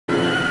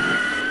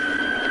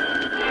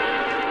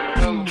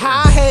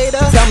Hi hater,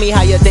 tell me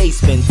how your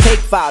day's been. Take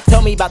 5,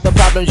 tell me about the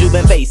problems you've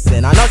been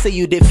facing. I know say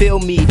you did feel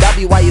me, that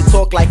be why you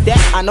talk like that.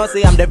 I know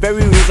say I'm the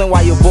very reason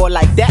why you bored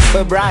like that.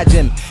 But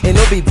bragging, it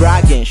no be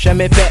bragging. Show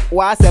me pet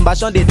was and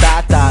bashon de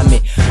tata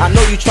me. I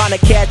know you tryna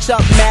catch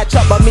up, match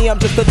up, but me I'm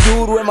just a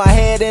dude with my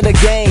head in the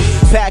game.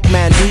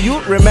 Pac-Man, do you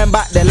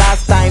remember the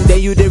last time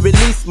that you did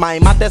release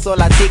mine? Matters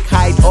all I take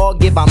height or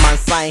give a man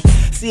sign.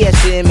 See a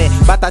shame,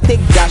 but I take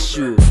that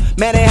shoe.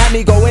 Man, they had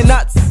me going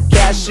nuts.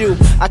 Cashew,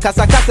 I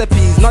casa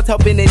peas, not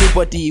helping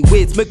anybody.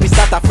 Wait, make me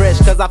start afresh,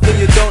 cause I feel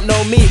you don't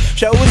know me.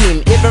 Showing him,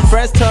 even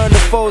friends turn to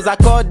foes. I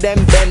call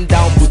them bend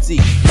down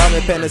boutique.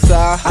 Bami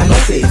Penisa, I know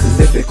say it's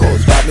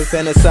difficult. Bami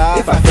Penisa,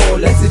 if I fall,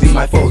 let it be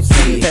my fault.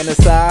 See,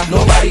 Penisa,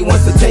 nobody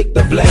wants to take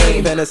the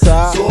blame.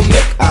 Penisa, so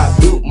make I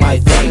do my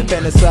thing.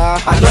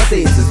 Penisa, I know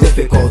say it's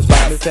difficult.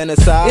 Bami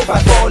Penisa, if I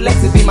fall, let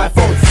it be my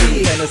fault.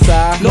 See,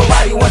 Penisa,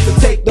 nobody wants to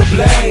take the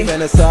blame.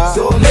 Penisa,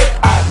 so make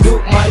I do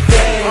my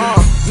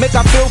thing. Make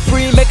I feel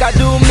free, make I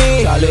do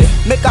me.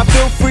 Make I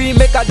feel free,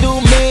 make I do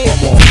me.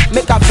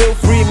 Make I feel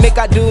free, make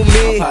I do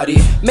me.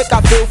 Make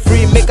I feel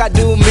free, make I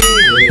do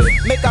me.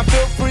 Make I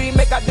feel free,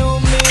 make I do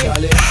me.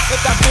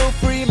 Make I feel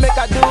free, make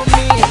I do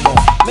me.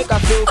 Make I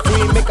feel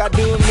free, make I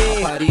do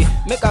me.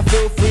 Make I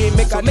feel free,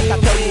 make I do me. Make I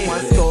tell you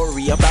one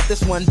story about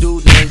this one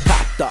dude named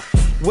Pasta,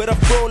 with a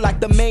flow like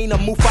the mane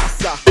of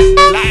Mufasa,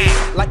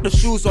 like the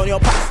shoes on your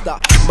pasta.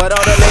 But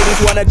all the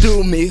ladies wanna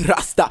do me,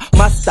 Rasta,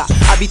 Master.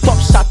 I be top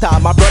shatter,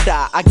 my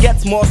brother. I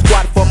get more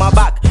squad for my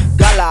back,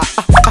 Gala.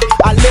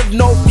 I live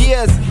no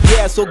fears,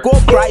 yeah. So go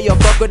cry your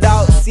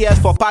crocodile tears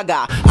for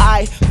Paga.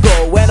 I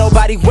go where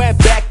nobody went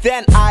back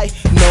then. I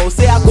know,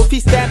 say I go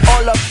feast stand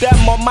all of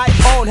them on my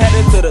own,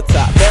 heading to the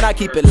top. Then I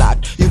keep it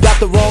locked. You got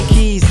the wrong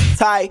keys,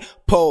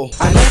 typo.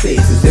 I know say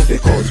it's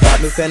difficult,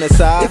 but me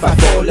Penisa, if I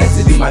fall, let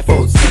it be my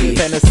fault. See,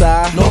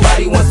 Penisa,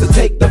 nobody wants to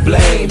take the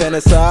blame.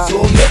 Penisa,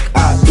 so make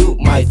I do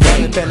my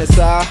thing.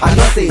 Penisa, I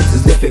know say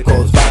it's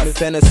difficult, but me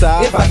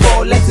Penisa, if I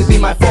fall, let it be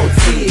my fault.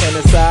 See,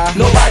 Penisa,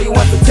 nobody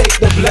wants to take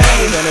the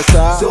blame.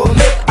 Penisa, so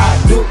make I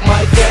do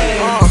my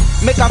thing.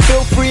 Make I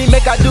feel free,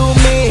 make I do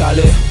me.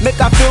 Make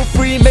I feel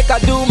free, make I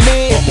do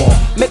me.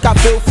 Make I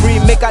feel free,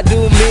 make I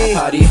do me.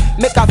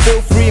 Make I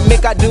feel free,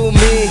 make I do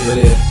me.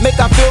 Make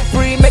I feel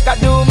free, make I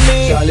do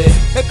me.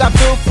 Make I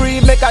feel free,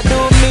 make I do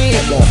me.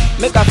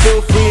 Make I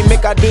feel free,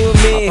 make I do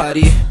me.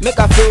 Make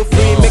I feel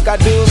free, make I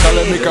do me.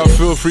 Charlie, make I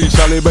feel free,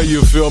 Charlie, but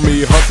you feel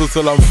me. Hustle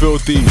till I'm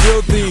filthy.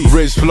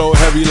 Rich flow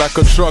heavy like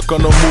a truck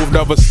on the move,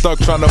 never stuck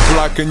trying to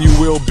block, and you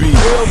will be.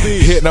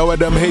 Hit now where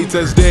them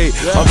haters day.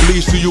 I'm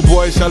bleached to you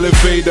boys, shall it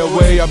fade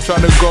away? I'm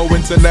trying to go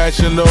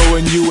international,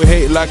 and you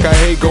hate like I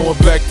hate going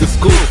back to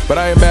school. But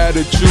I ain't mad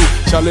at you,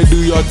 Charlie, do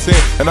your thing,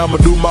 and I'ma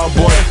do my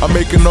boy. I'm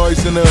making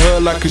noise in the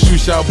hood like a shoe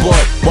shop boy.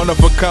 One of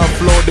a kind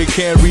flow, they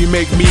can't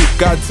remake me.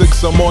 God took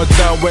some more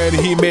time when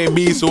he made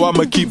me, so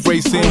I'ma keep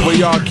racing where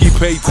y'all keep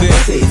hating.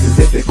 I say it's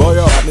difficult,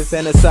 me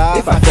Penisa,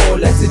 if I fall,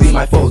 let it be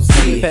my fault.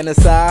 See,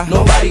 Penisa,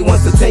 nobody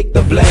wants to take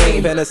the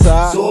blame.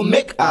 Penisa, so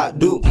make I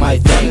do my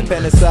thing.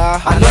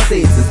 Penisa, I know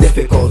say it's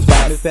difficult,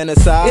 me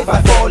Penisa, if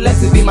I fall,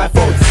 let it be my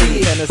fault.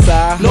 See,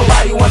 Penisa,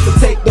 nobody wants to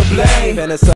take the blame. Penisa.